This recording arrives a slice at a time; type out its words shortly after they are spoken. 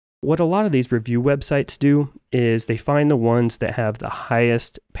What a lot of these review websites do is they find the ones that have the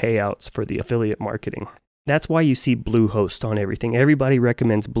highest payouts for the affiliate marketing. That's why you see Bluehost on everything. Everybody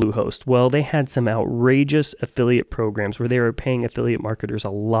recommends Bluehost. Well, they had some outrageous affiliate programs where they were paying affiliate marketers a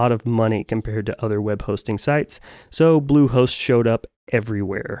lot of money compared to other web hosting sites. So Bluehost showed up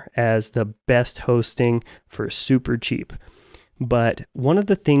everywhere as the best hosting for super cheap. But one of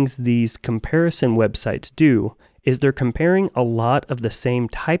the things these comparison websites do is they're comparing a lot of the same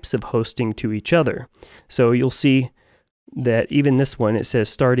types of hosting to each other. So you'll see that even this one, it says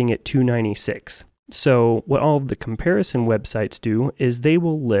starting at $296. So what all of the comparison websites do is they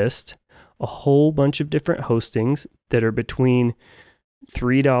will list a whole bunch of different hostings that are between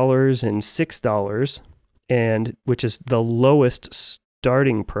 $3 and $6, and which is the lowest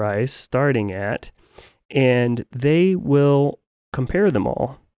starting price starting at, and they will compare them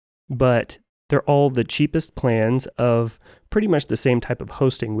all, but they're all the cheapest plans of pretty much the same type of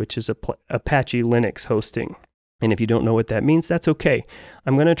hosting, which is Apache Linux hosting. And if you don't know what that means, that's okay.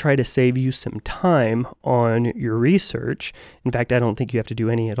 I'm going to try to save you some time on your research. In fact, I don't think you have to do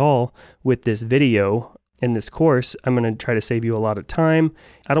any at all with this video and this course. I'm going to try to save you a lot of time.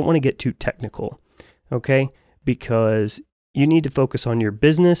 I don't want to get too technical, okay? Because you need to focus on your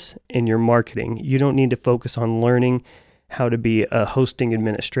business and your marketing. You don't need to focus on learning how to be a hosting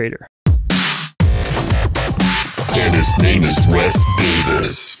administrator. And his name is Wes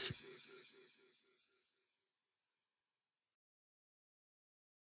Davis.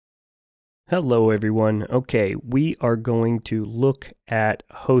 Hello everyone. Okay, we are going to look at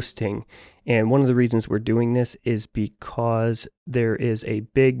hosting. And one of the reasons we're doing this is because there is a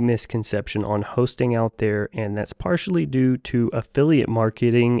big misconception on hosting out there, and that's partially due to affiliate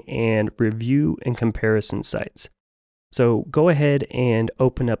marketing and review and comparison sites. So go ahead and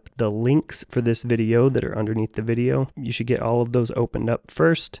open up the links for this video that are underneath the video. You should get all of those opened up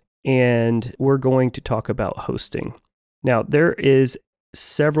first, and we're going to talk about hosting. Now, there is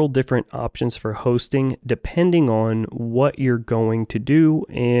several different options for hosting depending on what you're going to do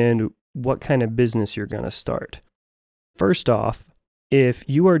and what kind of business you're going to start. First off, if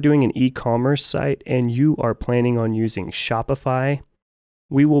you are doing an e-commerce site and you are planning on using Shopify,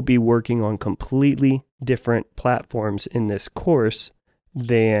 we will be working on completely different platforms in this course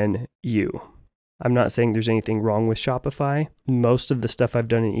than you. I'm not saying there's anything wrong with Shopify. Most of the stuff I've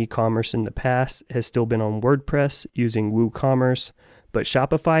done in e-commerce in the past has still been on WordPress using WooCommerce, but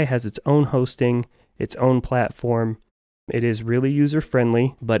Shopify has its own hosting, its own platform. It is really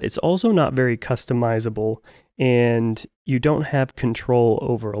user-friendly, but it's also not very customizable, and you don't have control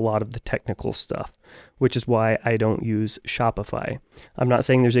over a lot of the technical stuff, which is why I don't use Shopify. I'm not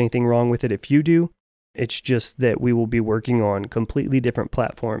saying there's anything wrong with it if you do. It's just that we will be working on completely different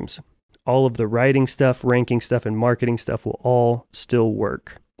platforms. All of the writing stuff, ranking stuff, and marketing stuff will all still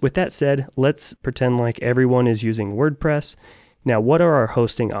work. With that said, let's pretend like everyone is using WordPress. Now, what are our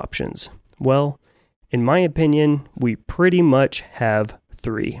hosting options? Well, in my opinion, we pretty much have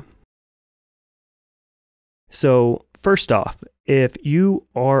three. So first off, if you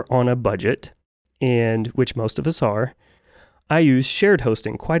are on a budget, and which most of us are, I use shared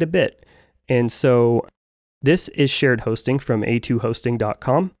hosting quite a bit. And so this is shared hosting from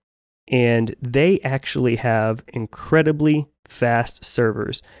a2hosting.com, and they actually have incredibly fast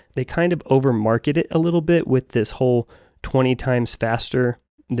servers. They kind of overmarket it a little bit with this whole 20 times faster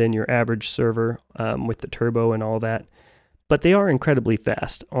than your average server with the turbo and all that. But they are incredibly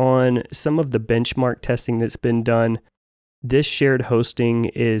fast. On some of the benchmark testing that's been done, this shared hosting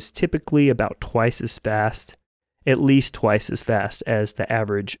is typically about twice as fast, at least twice as fast as the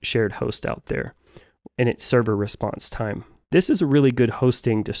average shared host out there in its server response time. This is a really good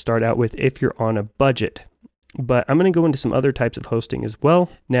hosting to start out with if you're on a budget. But I'm going to go into some other types of hosting as well.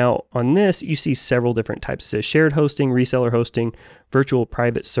 Now, on this, you see several different types. It says shared hosting, reseller hosting, virtual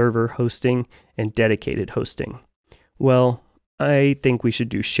private server hosting, and dedicated hosting. Well, I think we should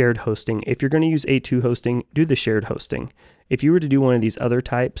do shared hosting. If you're going to use A2 hosting, do the shared hosting. If you were to do one of these other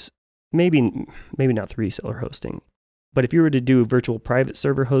types, maybe not the reseller hosting, but if you were to do virtual private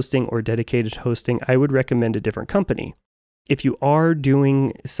server hosting or dedicated hosting, I would recommend a different company. If you are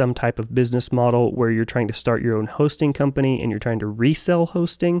doing some type of business model where you're trying to start your own hosting company and you're trying to resell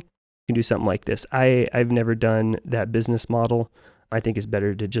hosting, you can do something like this. I've never done that business model. I think it's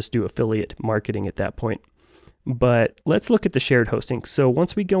better to just do affiliate marketing at that point. But let's look at the shared hosting. So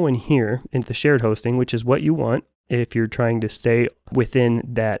once we go in here into the shared hosting, which is what you want if you're trying to stay within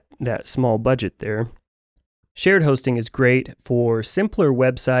that small budget there, shared hosting is great for simpler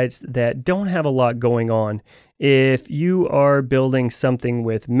websites that don't have a lot going on. If you are building something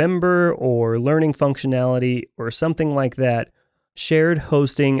with member or learning functionality or something like that, shared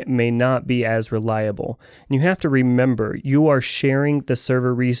hosting may not be as reliable. And you have to remember, you are sharing the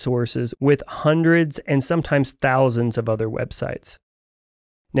server resources with hundreds and sometimes thousands of other websites.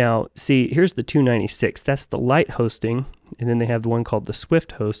 Now, see, here's the 296. That's the light hosting, and then they have the one called the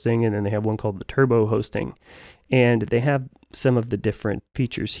Swift hosting, and then they have one called the turbo hosting. And they have some of the different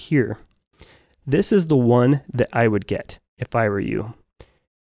features here. This is the one that I would get if I were you.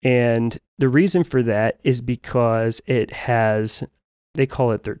 And the reason for that is because it has, they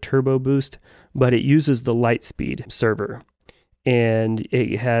call it their turbo boost, but it uses the Lightspeed server. And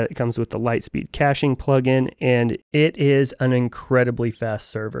it comes with the Lightspeed caching plugin, and it is an incredibly fast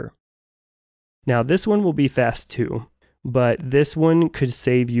server. Now, this one will be fast too, but this one could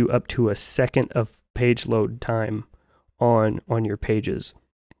save you up to a second of page load time on your pages.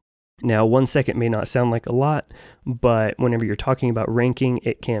 Now, 1 second may not sound like a lot, but whenever you're talking about ranking,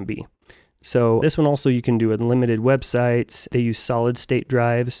 it can be. So this one also, you can do unlimited websites. They use solid state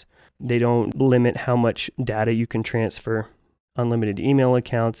drives. They don't limit how much data you can transfer. Unlimited email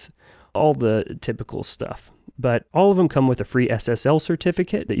accounts, all the typical stuff. But all of them come with a free SSL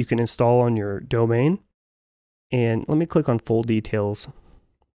certificate that you can install on your domain. And let me click on full details.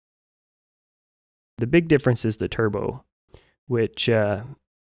 The big difference is the turbo, which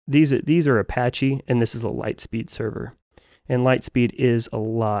these are Apache, and this is a Lightspeed server. And Lightspeed is a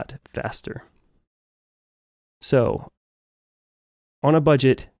lot faster. So on a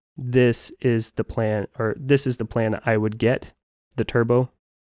budget, this is the plan, or this is the plan I would get, the turbo.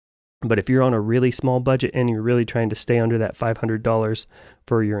 But if you're on a really small budget and you're really trying to stay under that $500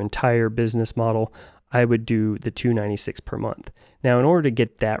 for your entire business model, I would do the $296 per month. Now, in order to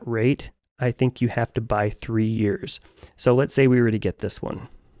get that rate, I think you have to buy 3 years. So let's say we were to get this one.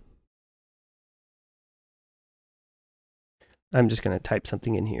 I'm just going to type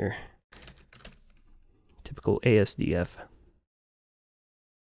something in here. Typical ASDF.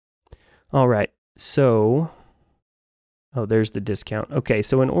 All right, so, oh, there's the discount. Okay,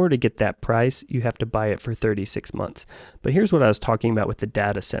 so in order to get that price, you have to buy it for 36 months. But here's what I was talking about with the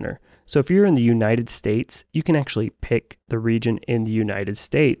data center. So if you're in the United States, you can actually pick the region in the United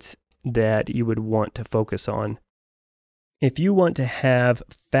States that you would want to focus on. If you want to have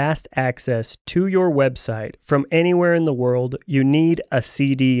fast access to your website from anywhere in the world, you need a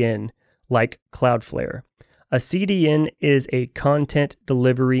CDN like Cloudflare. A CDN is a content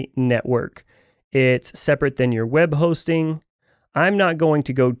delivery network. It's separate than your web hosting. I'm not going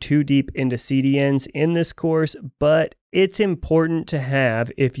to go too deep into CDNs in this course, but it's important to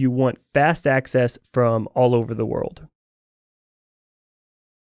have if you want fast access from all over the world.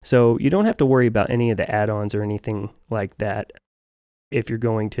 So you don't have to worry about any of the add-ons or anything like that if you're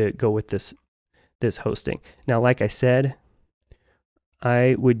going to go with this hosting. Now, like I said,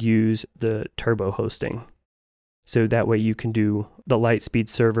 I would use the turbo hosting. So that way you can do the Lightspeed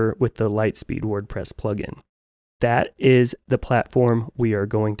server with the Lightspeed WordPress plugin. That is the platform we are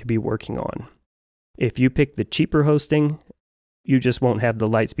going to be working on. If you pick the cheaper hosting, you just won't have the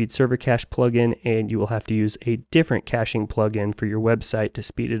Lightspeed server cache plugin, and you will have to use a different caching plugin for your website to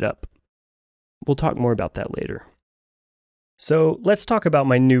speed it up. We'll talk more about that later. So let's talk about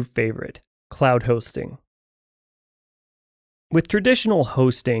my new favorite, cloud hosting. With traditional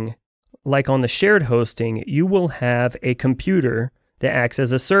hosting, like on the shared hosting, you will have a computer that acts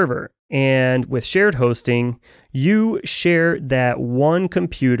as a server. And with shared hosting, you share that one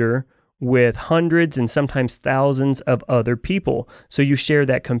computer with hundreds and sometimes thousands of other people. So you share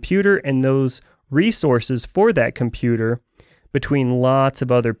that computer and those resources for that computer between lots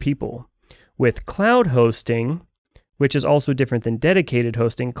of other people. With cloud hosting, which is also different than dedicated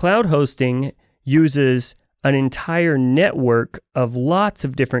hosting, cloud hosting uses an entire network of lots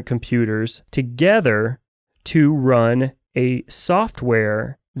of different computers together to run a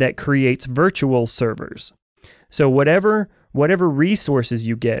software that creates virtual servers. So whatever resources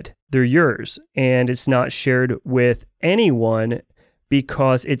you get, they're yours, and it's not shared with anyone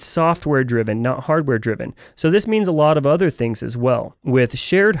because it's software driven, not hardware driven. So this means a lot of other things as well. With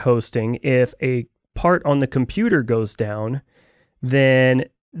shared hosting, if a part on the computer goes down, then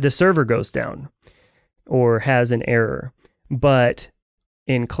the server goes down or has an error. But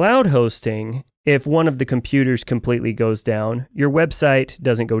in cloud hosting, if one of the computers completely goes down, your website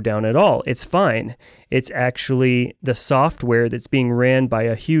doesn't go down at all. It's fine. It's actually the software that's being ran by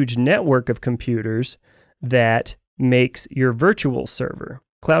a huge network of computers that makes your virtual server.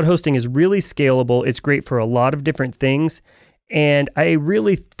 Cloud hosting is really scalable. It's great for a lot of different things. And I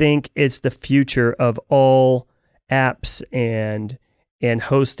really think it's the future of all apps and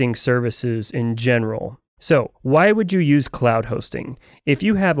hosting services in general. So why would you use cloud hosting? If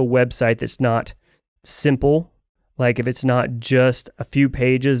you have a website that's not simple, like if it's not just a few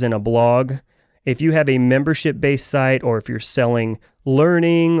pages in a blog. If you have a membership-based site, or if you're selling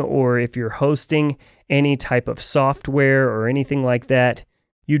learning, or if you're hosting any type of software or anything like that,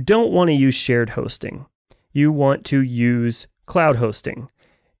 you don't want to use shared hosting. You want to use cloud hosting.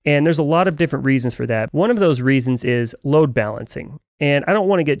 And there's a lot of different reasons for that. One of those reasons is load balancing. And I don't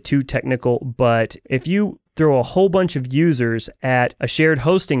want to get too technical, but if you throw a whole bunch of users at a shared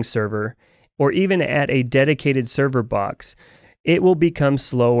hosting server, or even at a dedicated server box, it will become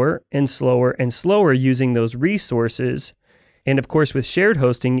slower and slower and slower using those resources. And of course, with shared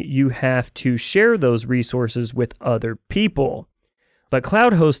hosting, you have to share those resources with other people. But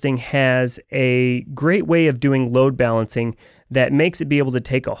cloud hosting has a great way of doing load balancing that makes it be able to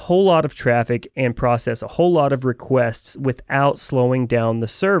take a whole lot of traffic and process a whole lot of requests without slowing down the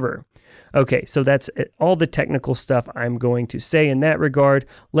server. Okay, so that's all the technical stuff I'm going to say in that regard.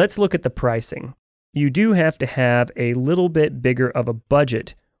 Let's look at the pricing. You do have to have a little bit bigger of a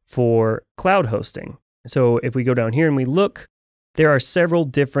budget for cloud hosting. So if we go down here and we look, there are several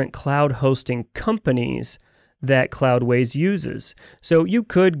different cloud hosting companies that Cloudways uses. So you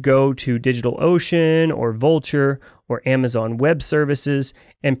could go to DigitalOcean or Vultr or Amazon Web Services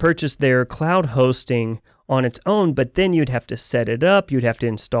and purchase their cloud hosting on its own, but then you'd have to set it up, you'd have to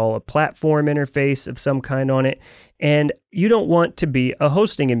install a platform interface of some kind on it, and you don't want to be a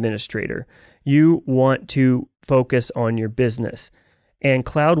hosting administrator. You want to focus on your business. And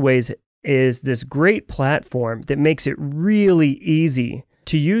Cloudways is this great platform that makes it really easy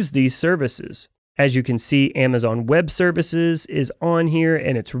to use these services. As you can see, Amazon Web Services is on here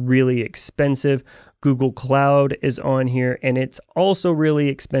and it's really expensive. Google Cloud is on here and it's also really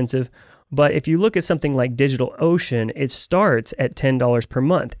expensive. But if you look at something like DigitalOcean, it starts at $10 per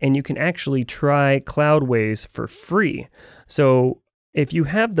month and you can actually try Cloudways for free. So if you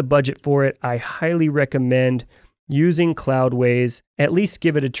have the budget for it, I highly recommend using Cloudways. At least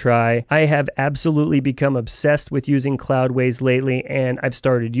give it a try. I have absolutely become obsessed with using Cloudways lately, and I've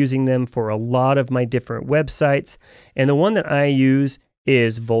started using them for a lot of my different websites. And the one that I use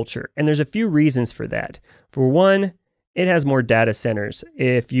is Vultr. And there's a few reasons for that. For one, it has more data centers.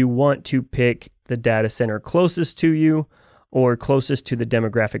 If you want to pick the data center closest to you or closest to the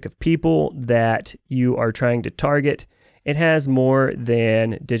demographic of people that you are trying to target, it has more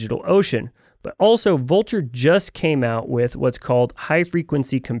than DigitalOcean. But also, Vultr just came out with what's called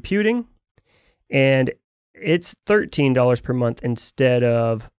high-frequency computing, and it's $13 per month instead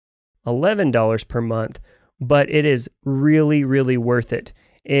of $11 per month, but it is really, really worth it.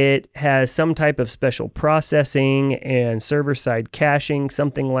 It has some type of special processing and server-side caching,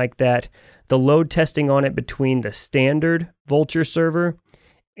 something like that. The load testing on it between the standard Vultr server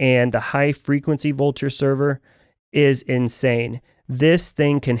and the high-frequency Vultr server is insane. This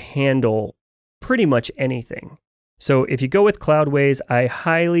thing can handle pretty much anything. So if you go with Cloudways, I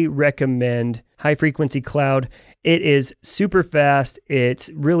highly recommend High Frequency Cloud. It is super fast. It's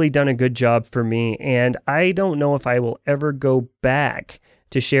really done a good job for me. And I don't know if I will ever go back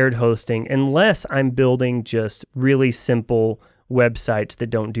to shared hosting unless I'm building just really simple websites that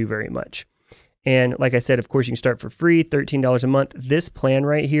don't do very much. And like I said, of course, you can start for free, $13 a month. This plan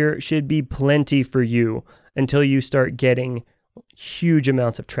right here should be plenty for you until you start getting huge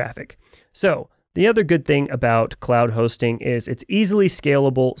amounts of traffic. So the other good thing about cloud hosting is it's easily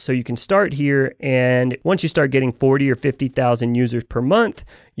scalable. So you can start here, and once you start getting 40 or 50,000 users per month,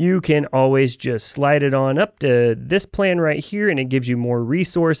 you can always just slide it on up to this plan right here, and it gives you more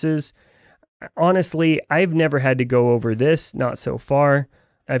resources. Honestly, I've never had to go over this, not so far.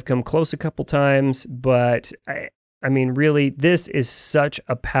 I've come close a couple times, but I mean, really, this is such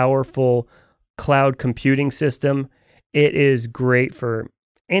a powerful cloud computing system. It is great for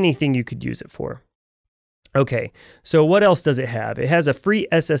anything you could use it for. Okay, so what else does it have? It has a free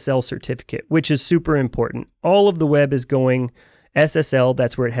SSL certificate, which is super important. All of the web is going SSL.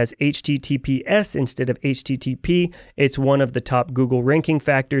 That's where it has HTTPS instead of HTTP. It's one of the top Google ranking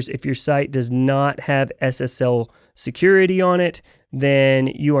factors. If your site does not have SSL security on it, then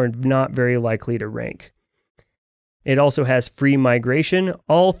you are not very likely to rank. It also has free migration.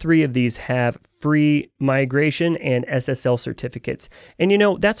 All three of these have free migration and SSL certificates. And you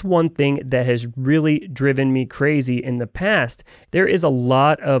know, that's one thing that has really driven me crazy in the past. There is a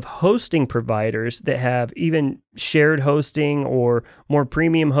lot of hosting providers that have even shared hosting or more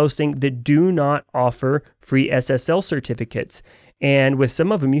premium hosting that do not offer free SSL certificates. And with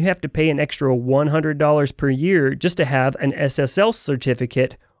some of them, you have to pay an extra $100 per year just to have an SSL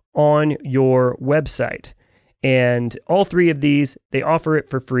certificate on your website. And all three of these, they offer it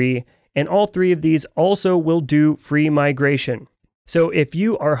for free. And all three of these also will do free migration. So if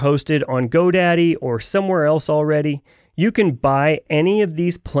you are hosted on GoDaddy or somewhere else already, you can buy any of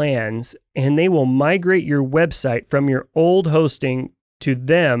these plans and they will migrate your website from your old hosting to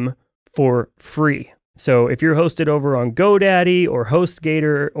them for free. So if you're hosted over on GoDaddy or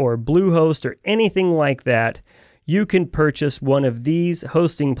HostGator or Bluehost or anything like that, you can purchase one of these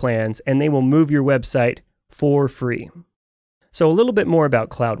hosting plans and they will move your website for free. So a little bit more about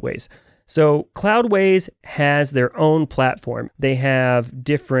Cloudways. So Cloudways has their own platform. They have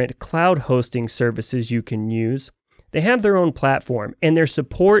different cloud hosting services you can use. They have their own platform and their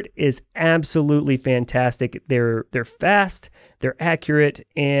support is absolutely fantastic. They're fast, they're accurate,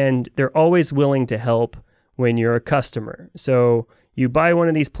 and they're always willing to help when you're a customer. So you buy one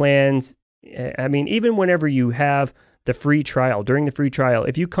of these plans, I mean, even whenever you have the free trial, during the free trial,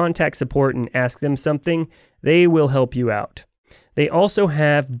 if you contact support and ask them something, they will help you out. They also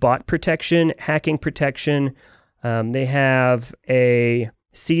have bot protection, hacking protection. They have a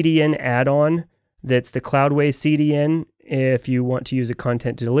CDN add-on that's the Cloudways CDN if you want to use a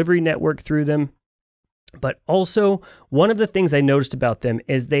content delivery network through them. But also, one of the things I noticed about them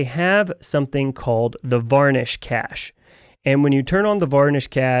is they have something called the Varnish cache. And when you turn on the Varnish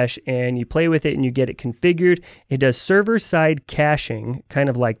cache and you play with it and you get it configured, it does server-side caching, kind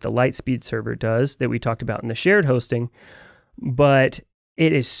of like the Lightspeed server does that we talked about in the shared hosting. But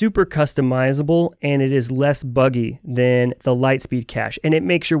it is super customizable and it is less buggy than the Lightspeed cache, and it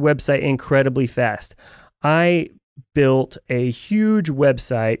makes your website incredibly fast. I built a huge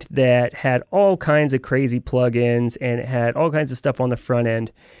website that had all kinds of crazy plugins and it had all kinds of stuff on the front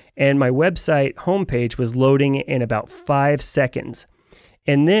end, and my website homepage was loading in about 5 seconds.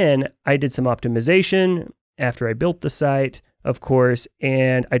 And then I did some optimization after I built the site, of course,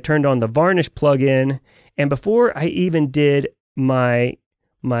 and I turned on the Varnish plugin, and before I even did my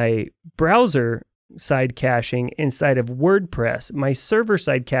browser side caching inside of WordPress, my server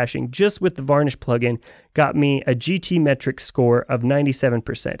side caching just with the Varnish plugin got me a GT metric score of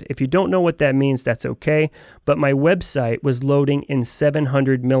 97%. If you don't know what that means, that's okay, but my website was loading in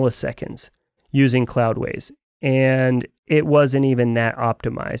 700 milliseconds using Cloudways, and it wasn't even that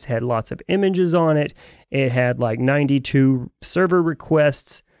optimized. It had lots of images on it. It had like 92 server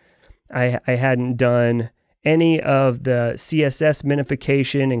requests. I hadn't done any of the CSS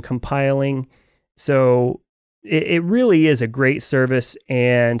minification and compiling. So it really is a great service,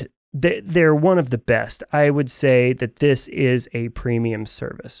 and they're one of the best. I would say that this is a premium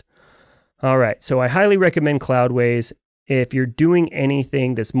service. All right, so I highly recommend Cloudways if you're doing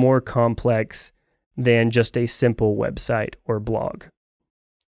anything that's more complex than just a simple website or blog.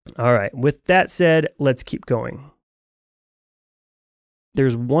 All right, with that said, let's keep going.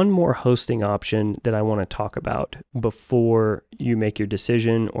 There's one more hosting option that I want to talk about before you make your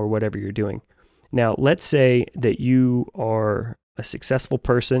decision or whatever you're doing. Now, let's say that you are a successful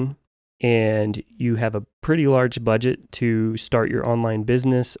person and you have a pretty large budget to start your online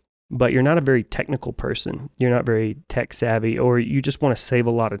business, but you're not a very technical person. You're not very tech savvy, or you just want to save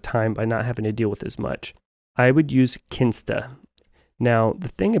a lot of time by not having to deal with as much. I would use Kinsta. Now, the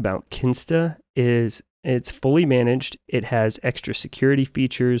thing about Kinsta is it's fully managed. It has extra security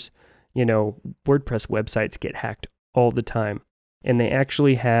features. You know, WordPress websites get hacked all the time, and they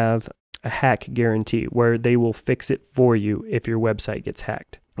actually have a hack guarantee where they will fix it for you if your website gets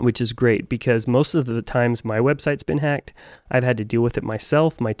hacked, which is great because most of the times my website's been hacked, I've had to deal with it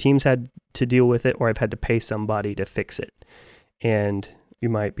myself, my team's had to deal with it, or I've had to pay somebody to fix it. And you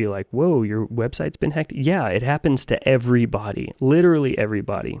might be like, whoa, your website's been hacked? Yeah, it happens to everybody, literally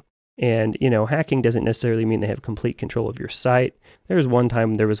everybody. And, you know, hacking doesn't necessarily mean they have complete control of your site. There was one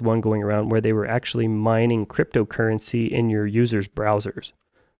going around where they were actually mining cryptocurrency in your users' browsers,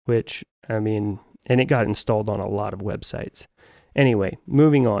 which, I mean, and it got installed on a lot of websites. Anyway,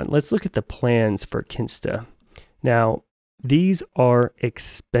 moving on. Let's look at the plans for Kinsta. Now, these are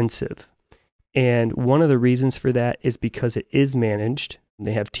expensive. And one of the reasons for that is because it is managed.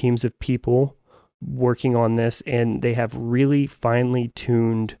 They have teams of people working on this, and they have really finely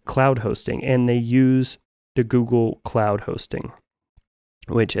tuned cloud hosting, and they use the Google cloud hosting,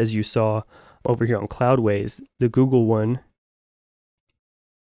 which, as you saw over here on Cloudways, the Google one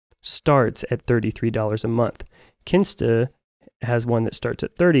starts at $33 a month. Kinsta has one that starts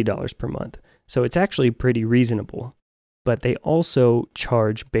at $30 per month. So it's actually pretty reasonable, but they also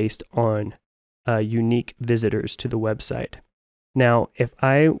charge based on unique visitors to the website. Now, if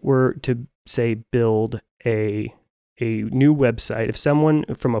I were to say build a new website, if someone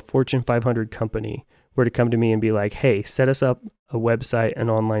from a Fortune 500 company were to come to me and be like, hey, set us up a website, an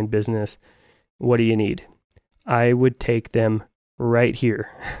online business, what do you need? I would take them right here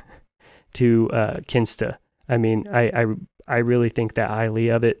to Kinsta. I mean, I I really think that highly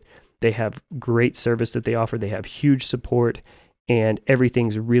of it. They have great service that they offer. They have huge support, and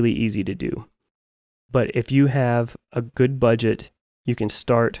everything's really easy to do. But if you have a good budget, you can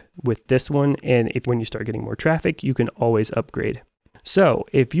start with this one, and when you start getting more traffic, you can always upgrade. So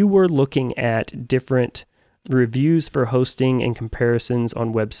if you were looking at different reviews for hosting and comparisons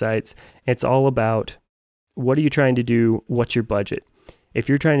on websites, it's all about what are you trying to do? What's your budget? If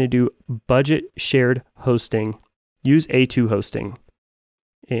you're trying to do budget shared hosting, use A2 hosting.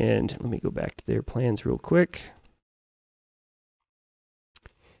 And let me go back to their plans real quick.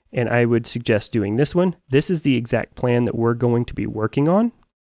 And I would suggest doing this one. This is the exact plan that we're going to be working on.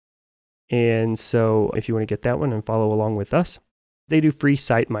 And so if you want to get that one and follow along with us, they do free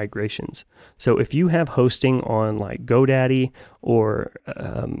site migrations. So if you have hosting on like GoDaddy or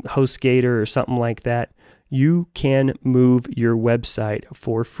HostGator or something like that, you can move your website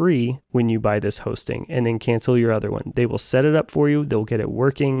for free when you buy this hosting and then cancel your other one. They will set it up for you. They'll get it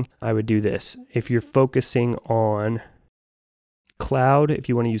working. I would do this. If you're focusing on cloud, if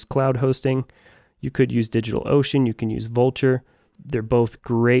you want to use cloud hosting, you could use DigitalOcean. You can use Vultr. They're both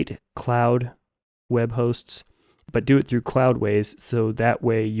great cloud web hosts, but do it through Cloudways so that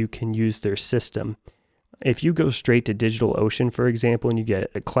way you can use their system. If you go straight to DigitalOcean, for example, and you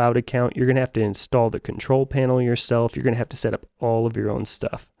get a cloud account, you're going to have to install the control panel yourself. You're going to have to set up all of your own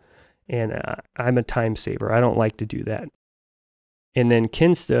stuff. And I'm a time saver. I don't like to do that. And then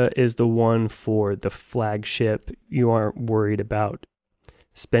Kinsta is the one for the flagship. You aren't worried about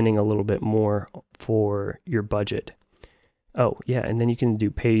spending a little bit more for your budget. Oh, yeah, and then you can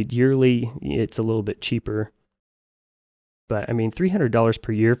do paid yearly. It's a little bit cheaper. But I mean, $300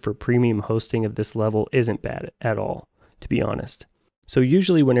 per year for premium hosting of this level isn't bad at all, to be honest. So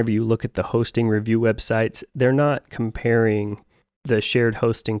usually whenever you look at the hosting review websites, they're not comparing the shared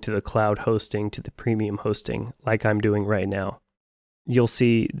hosting to the cloud hosting to the premium hosting like I'm doing right now. You'll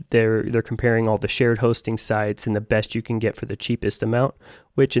see they're comparing all the shared hosting sites and the best you can get for the cheapest amount,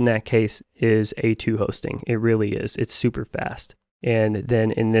 which in that case is A2 hosting. It really is. It's super fast. And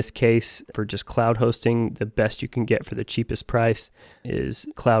then in this case, for just cloud hosting, the best you can get for the cheapest price is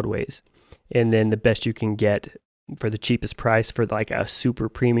Cloudways. And then the best you can get for the cheapest price for like a super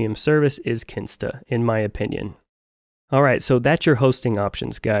premium service is Kinsta, in my opinion. All right, so that's your hosting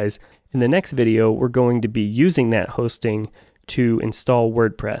options, guys. In the next video, we're going to be using that hosting to install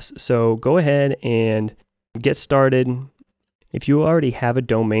WordPress. So go ahead and get started. If you already have a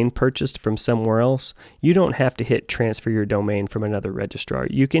domain purchased from somewhere else, you don't have to hit transfer your domain from another registrar.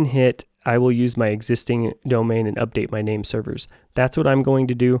 You can hit, I will use my existing domain and update my name servers. That's what I'm going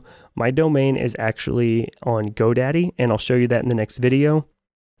to do. My domain is actually on GoDaddy, and I'll show you that in the next video.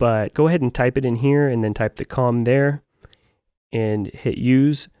 But go ahead and type it in here and then type the com there and hit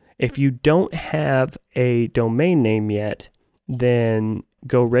use. If you don't have a domain name yet, then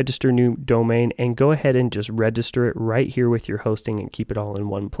go register new domain and go ahead and just register it right here with your hosting and keep it all in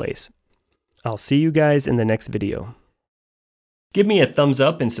one place. I'll see you guys in the next video. Give me a thumbs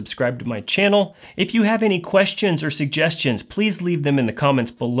up and subscribe to my channel. If you have any questions or suggestions, please leave them in the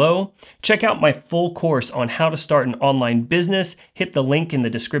comments below. Check out my full course on how to start an online business. Hit the link in the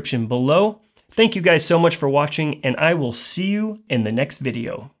description below. Thank you guys so much for watching, and I will see you in the next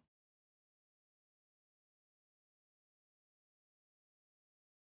video.